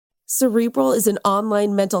Cerebral is an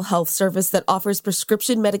online mental health service that offers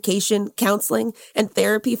prescription medication, counseling, and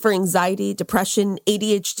therapy for anxiety, depression,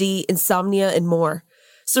 ADHD, insomnia, and more.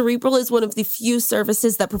 Cerebral is one of the few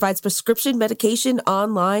services that provides prescription medication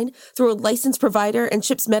online through a licensed provider and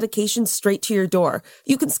ships medication straight to your door.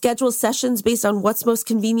 You can schedule sessions based on what's most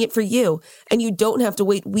convenient for you, and you don't have to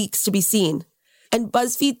wait weeks to be seen. And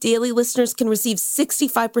BuzzFeed Daily listeners can receive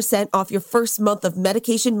 65% off your first month of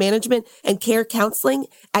medication management and care counseling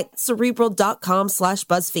at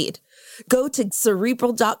Cerebral.com/BuzzFeed. Go to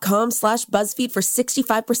Cerebral.com/BuzzFeed for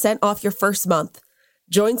 65% off your first month.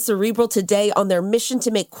 Join Cerebral today on their mission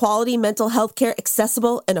to make quality mental health care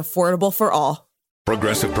accessible and affordable for all.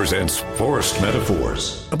 Progressive presents Forced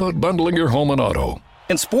Metaphors about bundling your home and auto.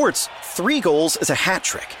 In sports, 3 goals is a hat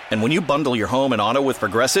trick. And when you bundle your home and auto with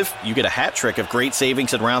Progressive, you get a hat trick of great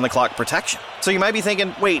savings and round-the-clock protection. So you might be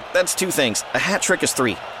thinking, wait, that's 2 things. A hat trick is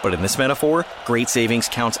 3. But in this metaphor, great savings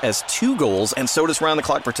counts as 2 goals, and so does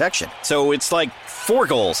round-the-clock protection. So it's like 4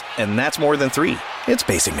 goals, and that's more than 3. It's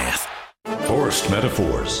basic math. Forced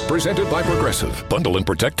Metaphors, presented by Progressive. Bundle and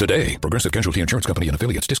protect today. Progressive Casualty Insurance Company and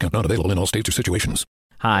Affiliates. Discount not available in all states or situations.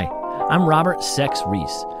 Hi, I'm Robert Sex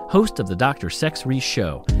Reese, host of the Dr. Sex Reese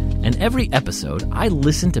Show. And every episode, I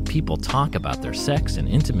listen to people talk about their sex and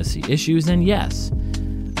intimacy issues, and yes,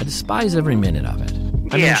 I despise every minute of it.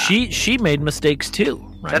 I mean, she made mistakes too,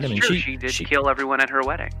 right? That's true. She did kill everyone at her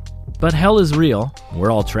wedding. But hell is real,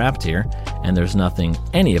 we're all trapped here, and there's nothing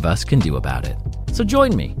any of us can do about it. So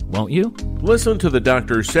join me, won't you? Listen to the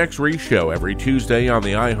Dr. Sex Reese Show every Tuesday on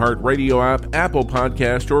the iHeartRadio app, Apple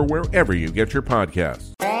Podcast, or wherever you get your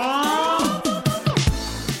podcasts.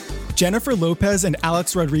 Jennifer Lopez and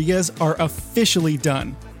Alex Rodriguez are officially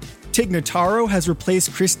done. Tig Notaro has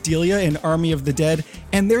replaced Chris D'Elia in Army of the Dead,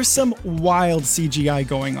 and there's some wild CGI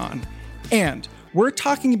going on. And we're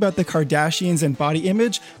talking about the Kardashians and body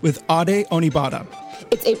image with Ade Onibata.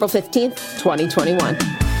 It's April 15th, 2021.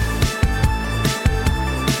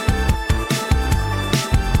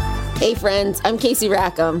 Hey friends, I'm Casey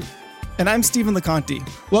Rackham. And I'm Stephen LeConte.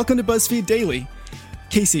 Welcome to BuzzFeed Daily.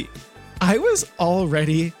 Casey, I was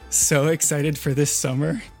already so excited for this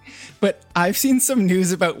summer, but I've seen some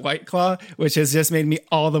news about White Claw, which has just made me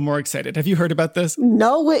all the more excited. Have you heard about this?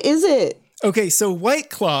 No, what is it? Okay, so White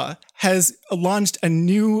Claw has launched a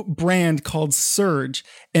new brand called Surge,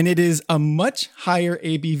 and it is a much higher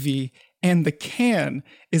ABV, and the can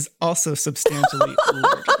is also substantially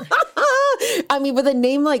larger. I mean, with a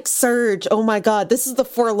name like Surge, oh my God, this is the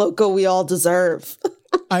Four Loko we all deserve.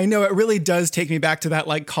 I know, it really does take me back to that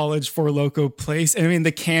like college Four Loko place. And I mean,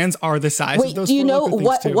 the cans are the size of those. Do you know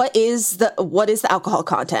what is the alcohol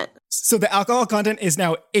content? So the alcohol content is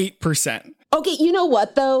now 8%. Okay, you know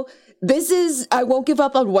what though? I won't give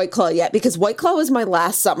up on White Claw yet, because White Claw was my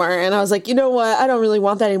last summer. And I was like, you know what? I don't really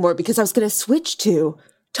want that anymore, because I was going to switch to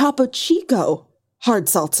Topo Chico hard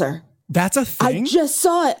seltzer. That's a thing? I just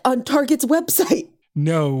saw it on Target's website.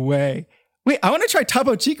 No way. Wait, I want to try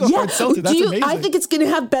Topo Chico hard seltzer. That's amazing. I think it's going to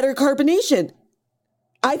have better carbonation.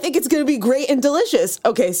 I think it's going to be great and delicious.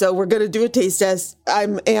 Okay, so we're going to do a taste test.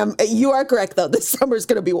 You are correct, though. This summer's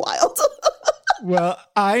going to be wild. Well,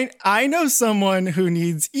 I know someone who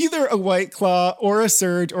needs either a White Claw or a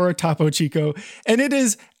Surge or a Topo Chico, and it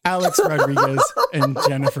is Alex Rodriguez and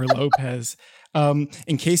Jennifer Lopez.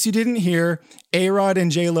 In case you didn't hear, A-Rod and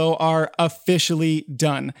J-Lo are officially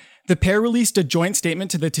done. The pair released a joint statement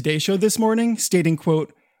to the Today Show this morning stating,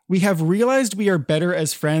 quote, "We have realized we are better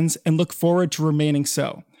as friends and look forward to remaining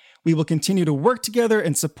so. We will continue to work together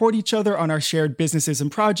and support each other on our shared businesses and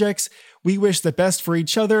projects. We wish the best for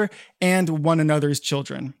each other and one another's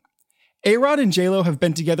children." A-Rod and J-Lo have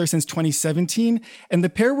been together since 2017, and the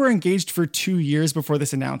pair were engaged for 2 years before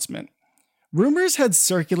this announcement. Rumors had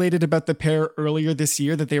circulated about the pair earlier this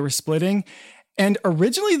year that they were splitting, and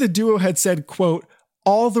originally the duo had said, quote,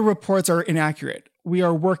 "All the reports are inaccurate. We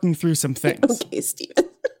are working through some things." Okay, Steven.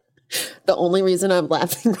 The only reason I'm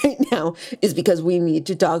laughing right now is because we need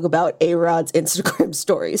to talk about A-Rod's Instagram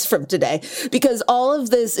stories from today, because all of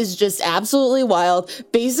this is just absolutely wild.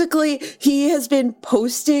 Basically, he has been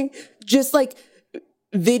posting just like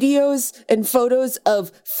videos and photos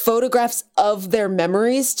of photographs of their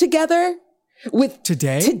memories together. With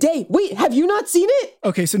Today. Wait, have you not seen it?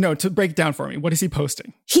 Okay, so no, to break down for me, what is he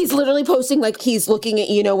posting? He's literally posting like he's looking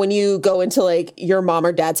at, when you go into like your mom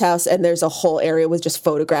or dad's house and there's a whole area with just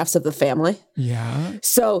photographs of the family. Yeah.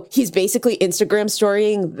 So he's basically Instagram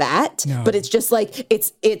storying that, but it's just like,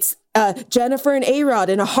 it's Jennifer and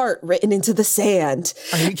A-Rod in a heart written into the sand.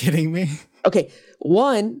 Are you kidding me? Okay,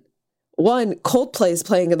 one, Coldplay is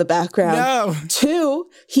playing in the background. No. 2,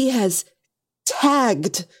 he has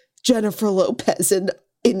tagged Jennifer Lopez in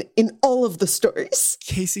in all of the stories.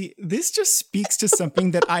 Casey, this just speaks to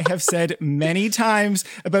something that I have said many times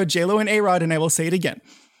about J-Lo and A-Rod, and I will say it again.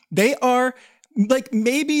 They are like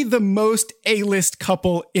maybe the most A-list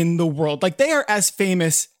couple in the world. Like they are as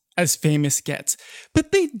famous gets.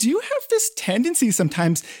 But they do have this tendency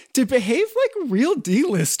sometimes to behave like real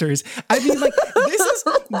D-listers. I mean, like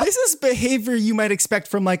this is behavior you might expect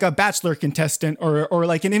from like a Bachelor contestant or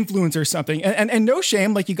like an influencer or something. And no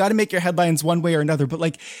shame, like you got to make your headlines one way or another, but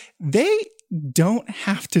like they don't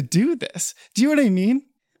have to do this. Do you know what I mean?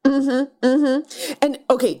 Mm-hmm, mm-hmm. And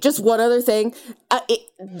okay, just one other thing.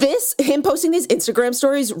 Him posting these Instagram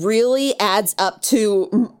stories really adds up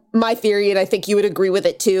to my theory, and I think you would agree with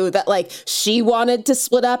it too, that like she wanted to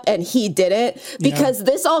split up and he didn't, because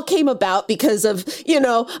this all came about because of, an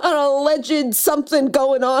alleged something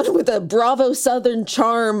going on with a Bravo Southern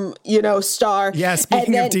Charm, star. Yeah,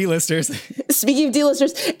 speaking of D-listers. Speaking of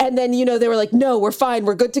D-listers. And then, they were like, no, we're fine.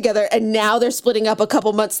 We're good together. And now they're splitting up a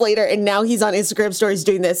couple months later. And now he's on Instagram stories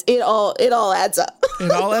doing this. It all adds up.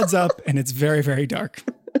 It all adds up. And it's very, very dark.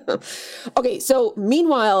 Okay. So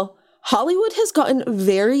meanwhile, Hollywood has gotten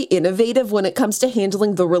very innovative when it comes to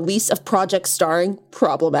handling the release of projects starring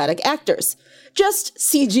problematic actors. Just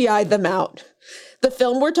CGI them out. The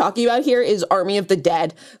film we're talking about here is Army of the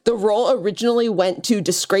Dead. The role originally went to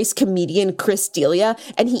disgraced comedian Chris D'Elia,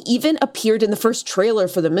 and he even appeared in the first trailer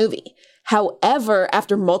for the movie. However,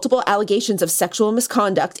 after multiple allegations of sexual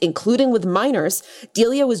misconduct, including with minors,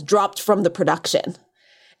 D'Elia was dropped from the production.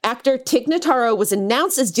 Actor Tig Notaro was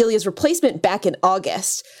announced as D'Elia's replacement back in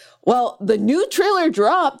August. Well, the new trailer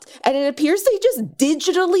dropped, and it appears they just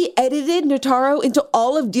digitally edited Notaro into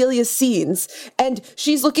all of D'Elia's scenes, and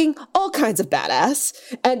she's looking all kinds of badass.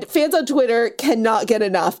 And fans on Twitter cannot get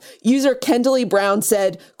enough. User Kendall Brown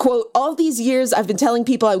said, quote, "All these years I've been telling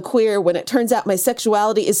people I'm queer when it turns out my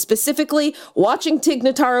sexuality is specifically watching Tig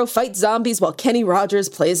Notaro fight zombies while Kenny Rogers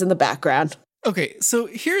plays in the background." Okay, so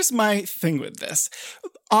here's my thing with this.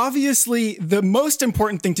 Obviously, the most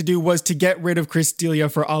important thing to do was to get rid of Chris D'Elia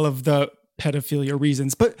for all of the pedophilia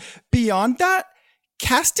reasons. But beyond that,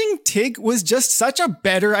 casting Tig was just such a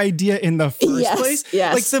better idea in the first place.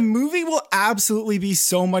 Yes. Like the movie will absolutely be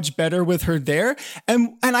so much better with her there.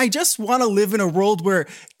 And I just want to live in a world where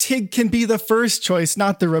Tig can be the first choice,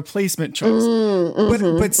 not the replacement choice.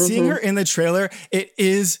 But seeing her in the trailer, it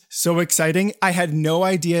is so exciting. I had no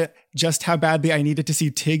idea just how badly I needed to see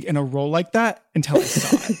Tig in a role like that until I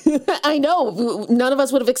saw it. I know. None of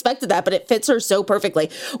us would have expected that, but it fits her so perfectly.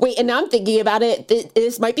 Wait, and now I'm thinking about it.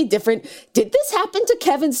 This might be different. Did this happen to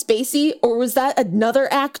Kevin Spacey, or was that another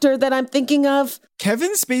actor that I'm thinking of?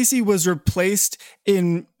 Kevin Spacey was replaced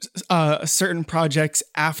in certain projects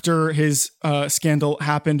after his scandal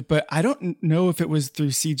happened, but I don't know if it was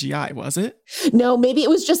through CGI, was it? No, maybe it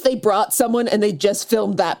was just they brought someone and they just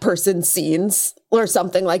filmed that person's scenes or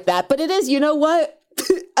something like that. But it is, you know what?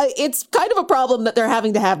 It's kind of a problem that they're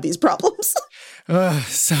having to have these problems.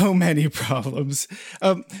 So many problems.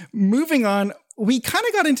 Moving on, we kind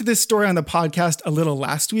of got into this story on the podcast a little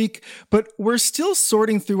last week, but we're still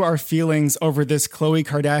sorting through our feelings over this Khloe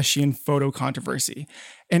Kardashian photo controversy.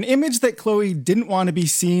 An image that Khloe didn't want to be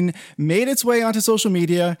seen made its way onto social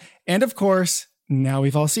media, and of course, now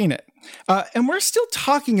we've all seen it. And we're still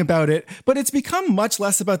talking about it, but it's become much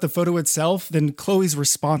less about the photo itself than Khloe's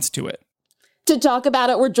response to it. To talk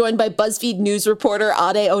about it, we're joined by BuzzFeed News reporter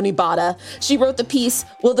Ade Onibata. She wrote the piece,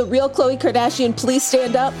 "Will the real Khloe Kardashian please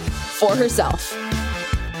stand up for herself?"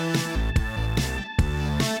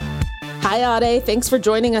 Hi, Ade. Thanks for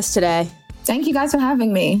joining us today. Thank you guys for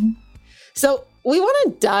having me. So we want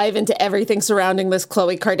to dive into everything surrounding this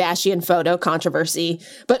Khloe Kardashian photo controversy.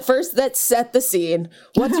 But first, let's set the scene.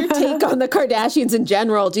 What's your take on the Kardashians in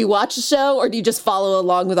general? Do you watch the show or do you just follow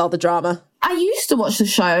along with all the drama? I used to watch the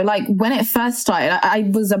show. Like when it first started, I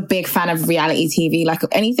was a big fan of reality TV. Like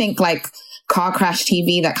anything like car crash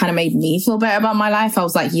TV that kind of made me feel better about my life. I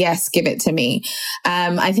was like, yes, give it to me.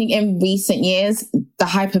 I think in recent years, the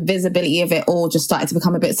hyper visibility of it all just started to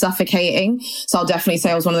become a bit suffocating. So I'll definitely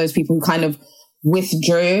say I was one of those people who kind of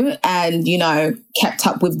withdrew and, kept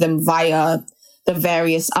up with them via the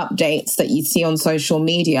various updates that you see on social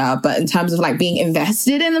media. But in terms of like being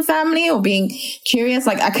invested in the family or being curious,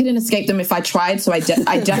 like I couldn't escape them if I tried. So I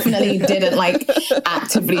definitely didn't like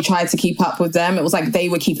actively try to keep up with them. It was like they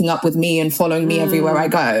were keeping up with me and following me everywhere I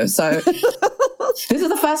go. So this is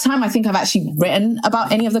the first time I think I've actually written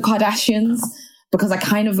about any of the Kardashians, because I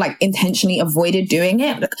kind of like intentionally avoided doing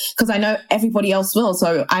it because I know everybody else will.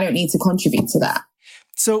 So I don't need to contribute to that.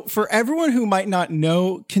 So for everyone who might not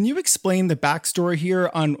know, can you explain the backstory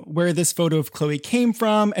here on where this photo of Khloe came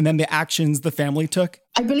from and then the actions the family took?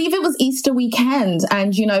 I believe it was Easter weekend,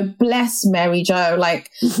 and, you know, bless Mary Jo,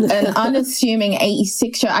 like an unassuming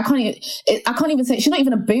 86-year-old. I can't even say, she's not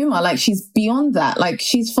even a boomer. Like, she's beyond that. Like,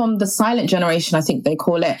 she's from the silent generation, I think they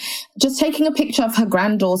call it. Just taking a picture of her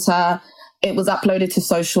granddaughter, it was uploaded to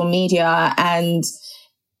social media, and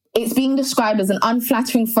it's being described as an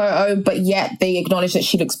unflattering photo, but yet they acknowledge that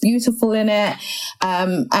she looks beautiful in it.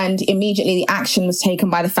 And immediately the action was taken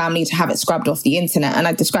by the family to have it scrubbed off the internet. And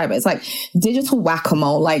I describe it as like digital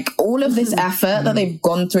whack-a-mole, like all of this effort that they've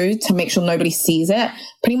gone through to make sure nobody sees it.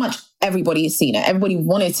 Pretty much everybody has seen it. Everybody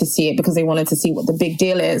wanted to see it because they wanted to see what the big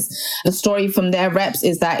deal is. The story from their reps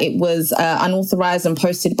is that it was unauthorized and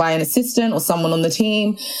posted by an assistant or someone on the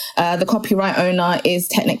team. The copyright owner is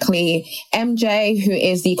technically MJ, who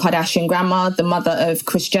is the Kardashian grandma, the mother of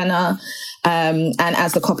Kris Jenner. And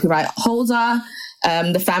as the copyright holder,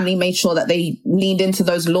 the family made sure that they leaned into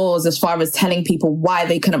those laws as far as telling people why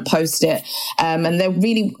they couldn't post it. And they're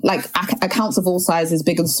really like accounts of all sizes,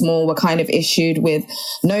 big and small, were kind of issued with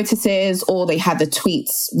notices, or they had the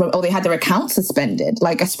tweets, or they had their accounts suspended.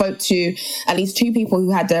 Like, I spoke to at least 2 people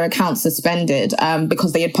who had their accounts suspended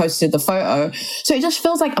because they had posted the photo. So it just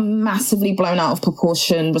feels like a massively blown out of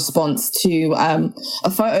proportion response to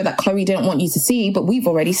a photo that Khloe didn't want you to see, but we've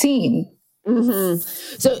already seen. Mm-hmm.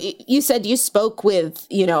 So you said you spoke with,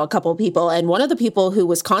 a couple of people, and one of the people who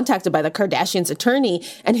was contacted by the Kardashians' attorney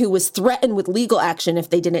and who was threatened with legal action if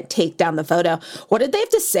they didn't take down the photo. What did they have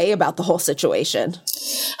to say about the whole situation?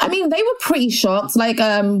 I mean, they were pretty shocked. Like,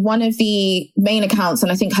 one of the main accounts,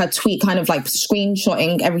 and I think her tweet kind of like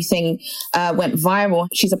screenshotting everything went viral.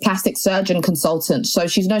 She's a plastic surgeon consultant, so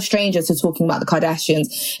she's no stranger to talking about the Kardashians.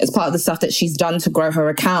 It's part of the stuff that she's done to grow her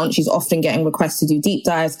account. She's often getting requests to do deep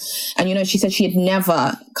dives. And, she said she had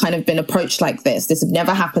never kind of been approached like this. This had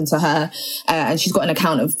never happened to her. And she's got an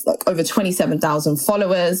account of like over 27,000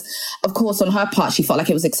 followers. Of course, on her part, she felt like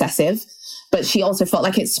it was excessive. But she also felt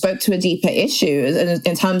like it spoke to a deeper issue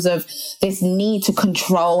in terms of this need to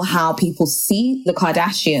control how people see the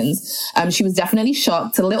Kardashians. She was definitely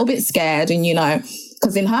shocked, a little bit scared. And,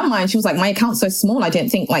 because in her mind, she was like, my account's so small, I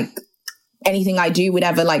didn't think like anything I do would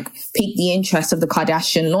ever like pique the interest of the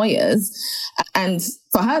Kardashian lawyers. And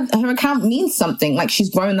for her account means something. Like, she's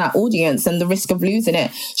grown that audience, and the risk of losing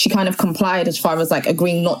it, she kind of complied as far as like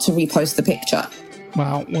agreeing not to repost the picture.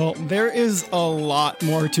 Wow. Well, there is a lot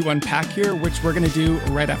more to unpack here, which we're going to do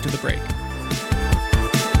right after the break.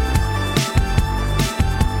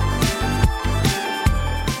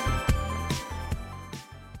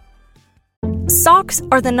 Socks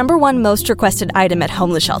are the #1 most requested item at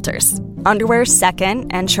homeless shelters. Underwear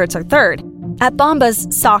second, and shirts are third. At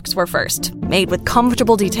Bombas, socks were first, made with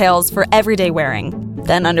comfortable details for everyday wearing.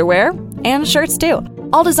 Then underwear, and shirts too,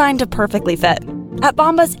 all designed to perfectly fit. At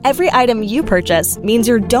Bombas, every item you purchase means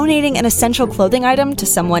you're donating an essential clothing item to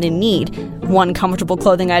someone in need. One comfortable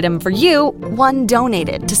clothing item for you, one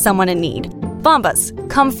donated to someone in need. Bombas,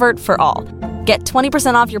 comfort for all. Get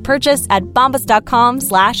 20% off your purchase at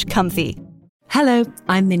bombas.com/comfy. Hello,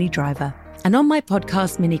 I'm Minnie Driver. And on my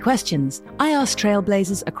podcast, Mini Questions, I ask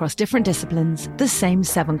trailblazers across different disciplines the same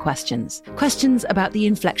 7 questions. Questions about the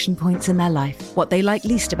inflection points in their life, what they like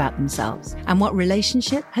least about themselves, and what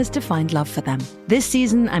relationship has defined love for them. This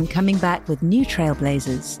season, I'm coming back with new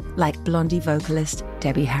trailblazers, like Blondie vocalist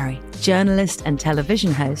Debbie Harry, journalist and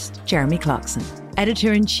television host Jeremy Clarkson,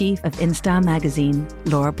 editor-in-chief of InStyle magazine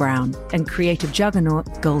Laura Brown, and creative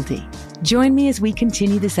juggernaut Goldie. Join me as we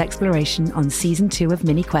continue this exploration on Season 2 of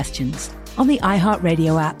Mini Questions, on the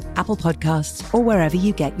iHeartRadio app, Apple Podcasts, or wherever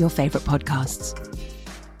you get your favorite podcasts.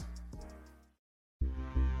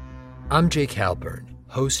 I'm Jake Halpern,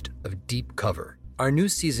 host of Deep Cover. Our new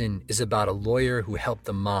season is about a lawyer who helped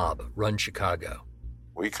the mob run Chicago.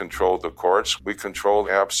 We controlled the courts. We controlled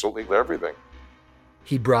absolutely everything.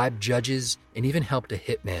 He bribed judges and even helped a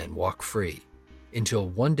hitman walk free, until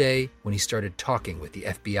one day when he started talking with the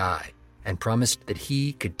FBI and promised that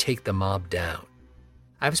he could take the mob down.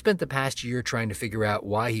 I've spent the past year trying to figure out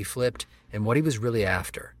why he flipped and what he was really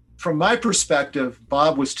after. From my perspective,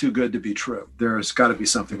 Bob was too good to be true. There's got to be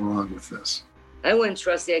something wrong with this. I wouldn't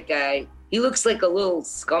trust that guy. He looks like a little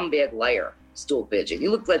scumbag liar, stool pigeon. He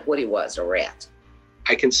looked like what he was, a rat.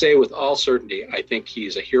 I can say with all certainty, I think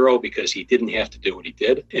he's a hero because he didn't have to do what he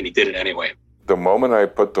did, and he did it anyway. The moment I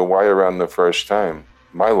put the wire on the first time,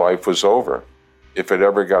 my life was over. If it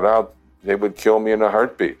ever got out, they would kill me in a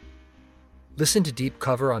heartbeat. Listen to Deep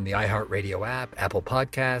Cover on the iHeartRadio app, Apple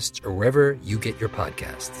Podcasts, or wherever you get your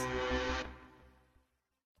podcasts.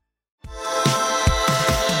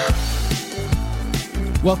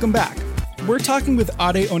 Welcome back. We're talking with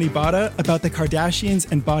Ade Onibata about the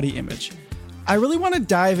Kardashians and body image. I really want to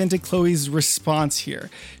dive into Khloe's response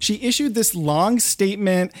here. She issued this long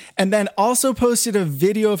statement and then also posted a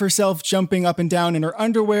video of herself jumping up and down in her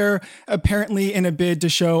underwear, apparently in a bid to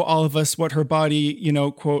show all of us what her body,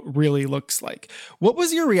 quote, really looks like. What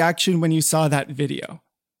was your reaction when you saw that video?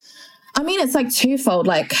 I mean, it's like twofold.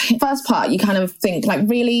 Like, first part, you kind of think, like,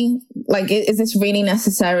 really? Like, is this really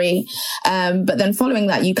necessary? But then following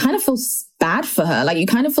that, you kind of feel bad for her. Like, you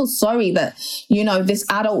kind of feel sorry that, this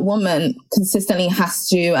adult woman consistently has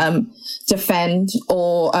to defend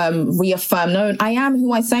or reaffirm, no, I am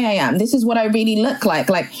who I say I am. This is what I really look like.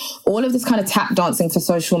 Like, all of this kind of tap dancing for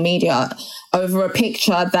social media over a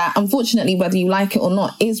picture that, unfortunately, whether you like it or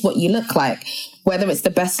not, is what you look like. Whether it's the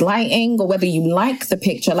best lighting or whether you like the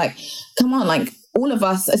picture, like, come on, like, all of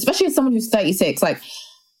us, especially as someone who's 36, like,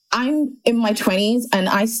 I'm in my 20s and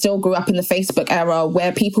I still grew up in the Facebook era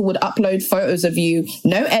where people would upload photos of you,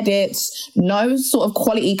 no edits, no sort of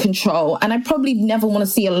quality control. And I probably never want to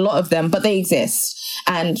see a lot of them, but they exist.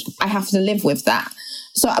 And I have to live with that.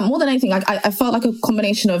 So more than anything, I felt like a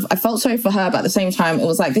combination of, I felt sorry for her, but at the same time, it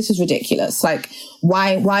was like, this is ridiculous. Like,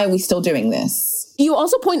 why are we still doing this? You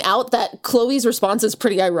also point out that Khloe's response is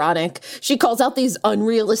pretty ironic. She calls out these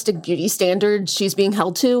unrealistic beauty standards she's being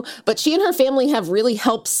held to, but she and her family have really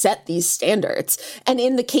helped set these standards. And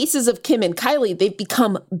in the cases of Kim and Kylie, they've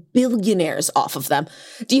become billionaires off of them.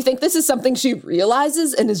 Do you think this is something she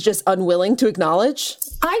realizes and is just unwilling to acknowledge?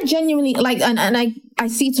 I genuinely, like, and I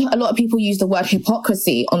see a lot of people use the word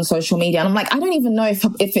hypocrisy on social media. And I'm like, I don't even know if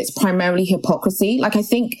it's primarily hypocrisy. Like, I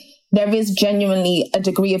think there is genuinely a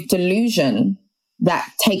degree of delusion that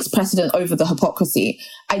takes precedent over the hypocrisy.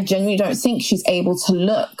 I genuinely don't think she's able to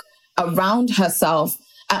look around herself.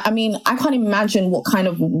 I mean, I can't imagine what kind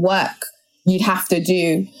of work you'd have to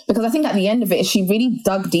do, because I think at the end of it, if she really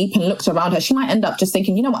dug deep and looked around her, she might end up just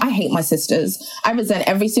thinking, you know what, I hate my sisters. I resent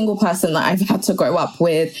every single person that I've had to grow up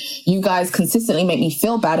with. You guys consistently make me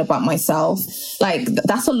feel bad about myself. Like,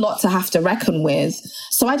 that's a lot to have to reckon with.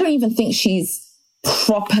 So I don't even think she's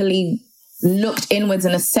properly looked inwards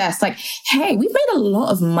and assessed, like, hey, we've made a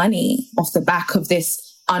lot of money off the back of this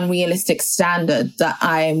unrealistic standard that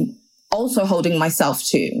I'm also holding myself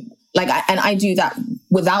to. Like, I do that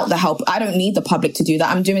without the help. I don't need the public to do that.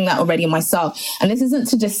 I'm doing that already myself. And this isn't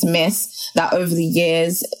to dismiss that over the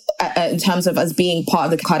years, in terms of us being part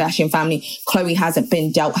of the Kardashian family, Khloe hasn't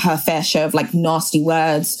been dealt her fair share of, like, nasty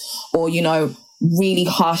words or, really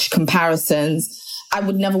harsh comparisons. I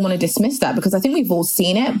would never want to dismiss that, because I think we've all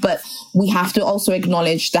seen it, but we have to also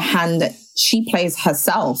acknowledge the hand that she plays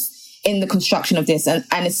herself in the construction of this, and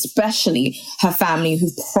especially her family, who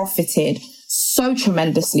profited so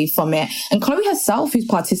tremendously from it. And Khloe herself, who's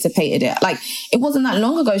participated in it. Like, it wasn't that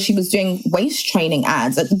long ago she was doing waist training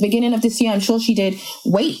ads. At the beginning of this year, I'm sure she did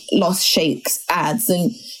weight loss shakes ads.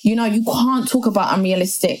 And, you can't talk about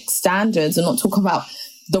unrealistic standards and not talk about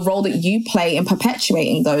the role that you play in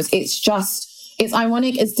perpetuating those. It's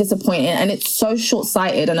ironic, it's disappointing, and it's so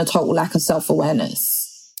short-sighted and a total lack of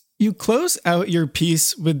self-awareness. You close out your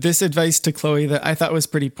piece with this advice to Khloe that I thought was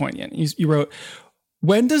pretty poignant. You wrote,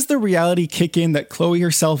 when does the reality kick in that Khloe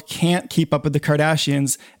herself can't keep up with the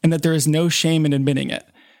Kardashians and that there is no shame in admitting it?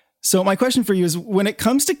 So my question for you is, when it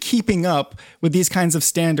comes to keeping up with these kinds of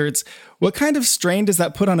standards, what kind of strain does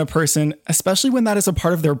that put on a person, especially when that is a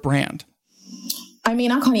part of their brand? I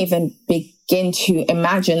mean, I can't even begin to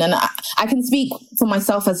imagine. And I can speak for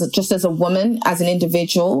myself as a woman, as an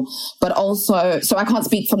individual, but also, so I can't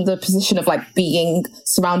speak from the position of, like, being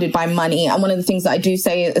surrounded by money. And one of the things that I do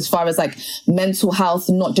say, as far as, like, mental health,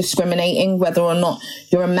 not discriminating whether or not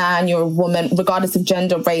you're a man, you're a woman, regardless of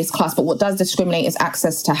gender, race, class, but what does discriminate is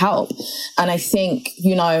access to help. And I think,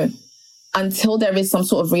 until there is some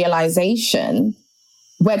sort of realization,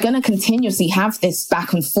 we're going to continuously have this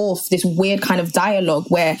back and forth, this weird kind of dialogue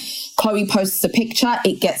where Khloe posts a picture,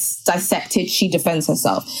 it gets dissected, she defends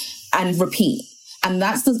herself, and repeat. And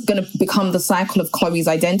that's going to become the cycle of Khloe's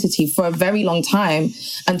identity for a very long time,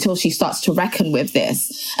 until she starts to reckon with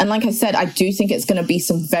this. And like I said, I do think it's going to be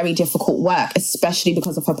some very difficult work, especially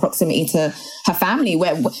because of her proximity to her family,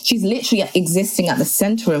 where she's literally existing at the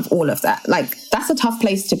center of all of that. Like, that's a tough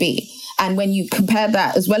place to be. And when you compare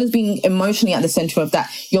that, as well as being emotionally at the center of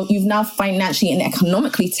that, you've now financially and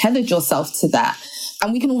economically tethered yourself to that.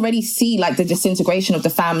 And we can already see, like, the disintegration of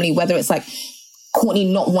the family, whether it's like Kourtney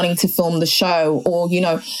not wanting to film the show, or,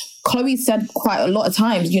 Khloe said quite a lot of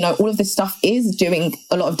times, all of this stuff is doing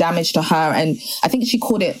a lot of damage to her. And I think she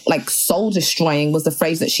called it, like, soul destroying was the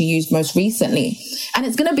phrase that she used most recently. And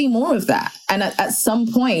it's going to be more of that. And at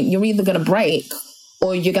some point, you're either going to break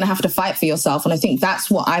or you're going to have to fight for yourself. And I think that's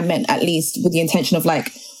what I meant, at least with the intention of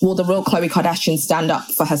like, will the real Khloe Kardashian stand up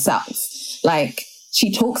for herself? Like,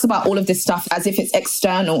 she talks about all of this stuff as if it's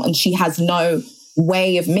external and she has no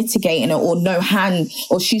way of mitigating it or no hand,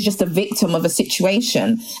 or she's just a victim of a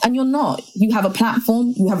situation. And you're not. You have a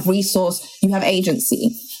platform, you have resource, you have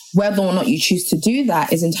agency. Whether or not you choose to do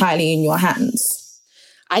that is entirely in your hands.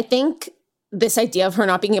 I think this idea of her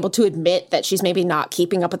not being able to admit that she's maybe not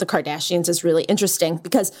keeping up with the Kardashians is really interesting,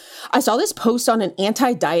 because I saw this post on an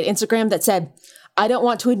anti-diet Instagram that said, I don't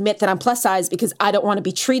want to admit that I'm plus size because I don't want to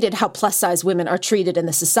be treated how plus size women are treated in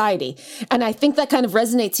the society. And I think that kind of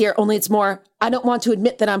resonates here, only it's more, I don't want to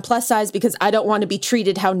admit that I'm plus size because I don't want to be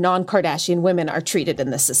treated how non-Kardashian women are treated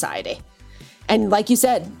in this society. And like you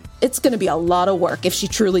said, it's going to be a lot of work if she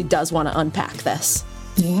truly does want to unpack this.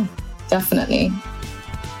 Yeah, definitely.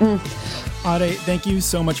 Ade, thank you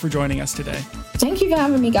so much for joining us today. Thank you for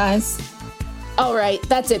having me, guys. All right,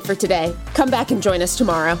 that's it for today. Come back and join us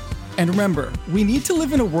tomorrow. And remember, we need to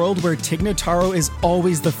live in a world where Tig Notaro is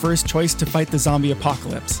always the first choice to fight the zombie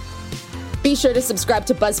apocalypse. Be sure to subscribe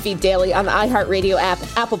to BuzzFeed Daily on the iHeartRadio app,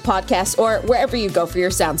 Apple Podcasts, or wherever you go for your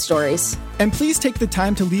sound stories. And please take the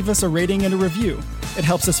time to leave us a rating and a review. It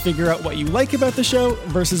helps us figure out what you like about the show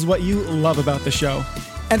versus what you love about the show.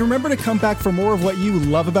 And remember to come back for more of what you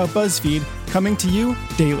love about BuzzFeed, coming to you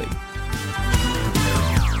daily.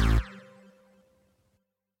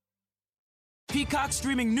 Peacock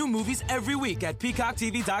streaming new movies every week at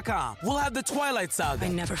PeacockTV.com. We'll have The Twilight Saga. I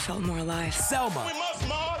never felt more alive. Selma.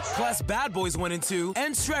 Plus Bad Boys 1 and 2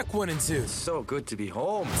 and Shrek 1 and 2. So good to be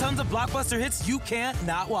home. Tons of blockbuster hits you can't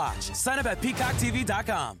not watch. Sign up at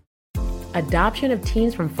PeacockTV.com. Adoption of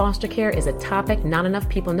teens from foster care is a topic not enough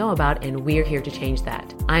people know about, and we're here to change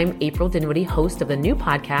that. I'm April Dinwiddie, host of the new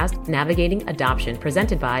podcast, Navigating Adoption,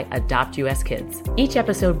 presented by Adopt US Kids. Each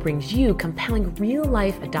episode brings you compelling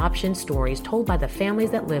real-life adoption stories told by the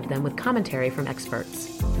families that live them with commentary from experts.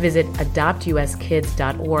 Visit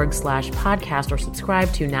adoptuskids.org/podcast or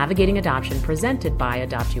subscribe to Navigating Adoption, presented by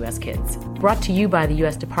Adopt US Kids. Brought to you by the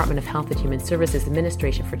U.S. Department of Health and Human Services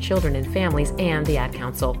Administration for Children and Families and the Ad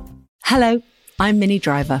Council. Hello, I'm Minnie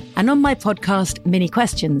Driver, and on my podcast, Mini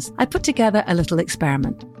Questions, I put together a little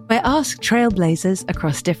experiment. I ask trailblazers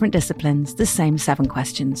across different disciplines the same 7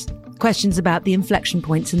 questions. Questions about the inflection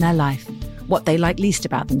points in their life, what they like least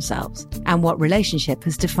about themselves, and what relationship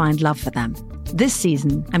has defined love for them. This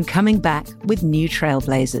season, I'm coming back with new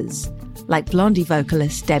trailblazers, like Blondie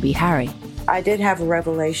vocalist Debbie Harry. I did have a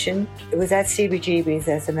revelation. It was at CBGB's,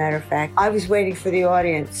 as a matter of fact. I was waiting for the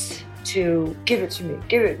audience to give it to me,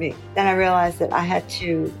 give it me. Then I realized that I had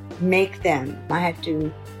to make them. I had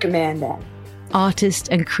to command them. Artist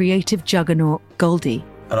and creative juggernaut Goldie.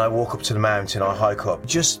 And I walk up to the mountain, I hike up.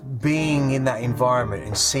 Just being in that environment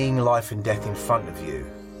and seeing life and death in front of you,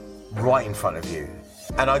 right in front of you.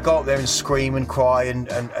 And I go up there and scream and cry and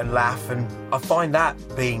laugh, and I find that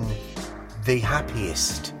being the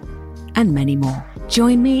happiest. And many more.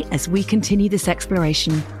 Join me as we continue this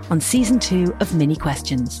exploration on Season 2 of Mini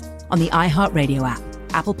Questions on the iHeartRadio app,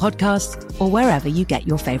 Apple Podcasts, or wherever you get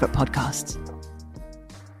your favorite podcasts.